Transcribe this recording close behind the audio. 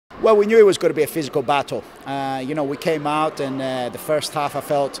Well, we knew it was going to be a physical battle. We came out and the first half I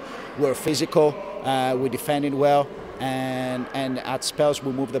felt we were physical, we defended well, and at spells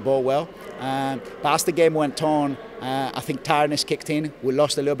we moved the ball well. But as the game went on, I think tiredness kicked in. We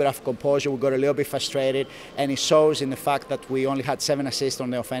lost a little bit of composure. We got a little bit frustrated, and it shows in the fact that we only had 7 assists on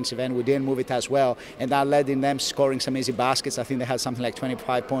the offensive end. We didn't move it as well, and that led in them scoring some easy baskets. I think they had something like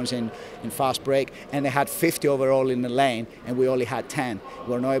 25 points in fast break, and they had 50 overall in the lane, and we only had 10.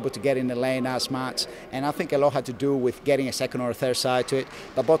 We were not able to get in the lane as much, and I think a lot had to do with getting a second or a third side to it.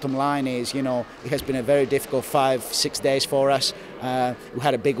 But bottom line is, it has been a very difficult 5-6 days for us. We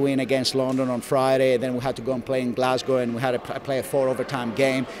had a big win against London on Friday, and then we had to go and play in Glasgow, and we had to play a 4 overtime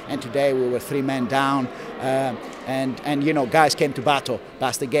game, and today we were 3 men down, and guys came to battle. But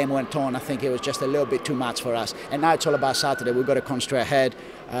as the game went on, I think it was just a little bit too much for us. And now it's all about Saturday. We've got to concentrate ahead.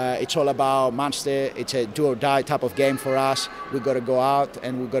 It's all about Manchester. It's a do or die type of game for us. We've got to go out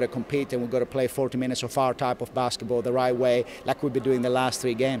and we've got to compete, and we've got to play 40 minutes of our type of basketball the right way, like we've been doing the last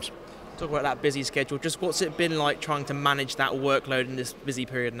 3 games. Talk about that busy schedule. Just what's it been like trying to manage that workload in this busy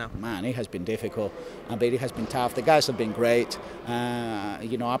period now? Man, it has been difficult. It has been tough. The guys have been great.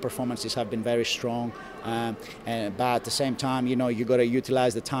 Our performances have been very strong. But at the same time, you got to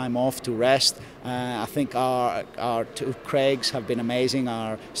utilize the time off to rest. I think our 2 Craigs have been amazing.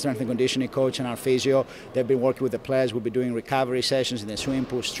 Our strength and conditioning coach and our physio. They've been working with the players. We'll be doing recovery sessions in the swimming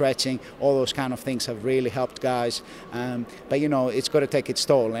pool, stretching. All those kind of things have really helped guys. But it's got to take its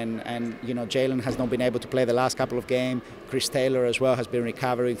toll. And Jalen has not been able to play the last couple of games. Chris Taylor as well has been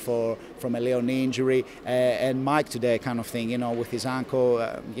recovering from a little knee injury. And Mike today, kind of thing, with his ankle.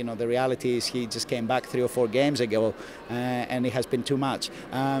 The reality is he just came back 3 or 4 games ago, and it has been too much.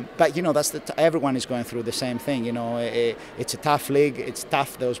 But that's everyone is going through the same thing. It's a tough league. It's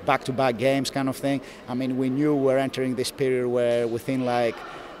tough, those back-to-back games kind of thing. We knew we're entering this period where within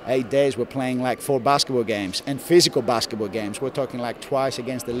 8 days we're playing 4 basketball games, and physical basketball games. We're talking twice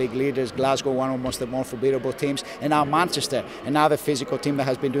against the league leaders, Glasgow, one of the more formidable teams, and now Manchester, another physical team that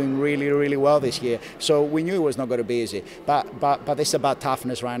has been doing really, really well this year. So we knew it was not going to be easy. But this is about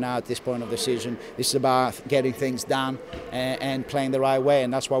toughness right now at this point of the season. This is about getting things done and playing the right way,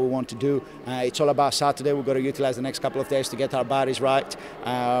 and that's what we want to do. It's all about Saturday. We've got to utilize the next couple of days to get our bodies right,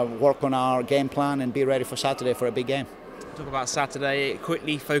 work on our game plan, and be ready for Saturday for a big game. Talk about Saturday. It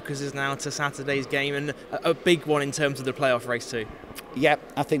quickly focuses now to Saturday's game, and a big one in terms of the playoff race too. Yeah,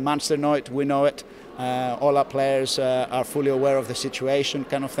 I think Manchester know it. We know it. All our players are fully aware of the situation,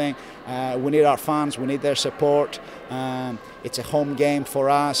 kind of thing. We need our fans. We need their support. It's a home game for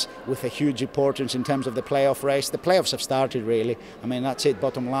us with a huge importance in terms of the playoff race. The playoffs have started, really. That's it,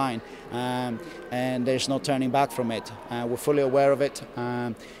 bottom line. And there's no turning back from it. We're fully aware of it.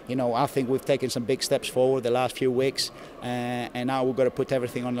 I think we've taken some big steps forward the last few weeks, and now we've got to put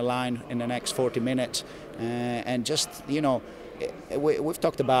everything on the line in the next 40 minutes. And just, we've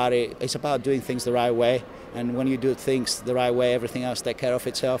talked about it. It's about doing things the right way, and when you do things the right way, everything else takes care of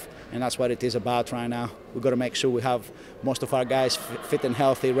itself, and that's what it is about right now. We've got to make sure we have most of our guys fit and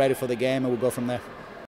healthy, ready for the game, and we'll go from there.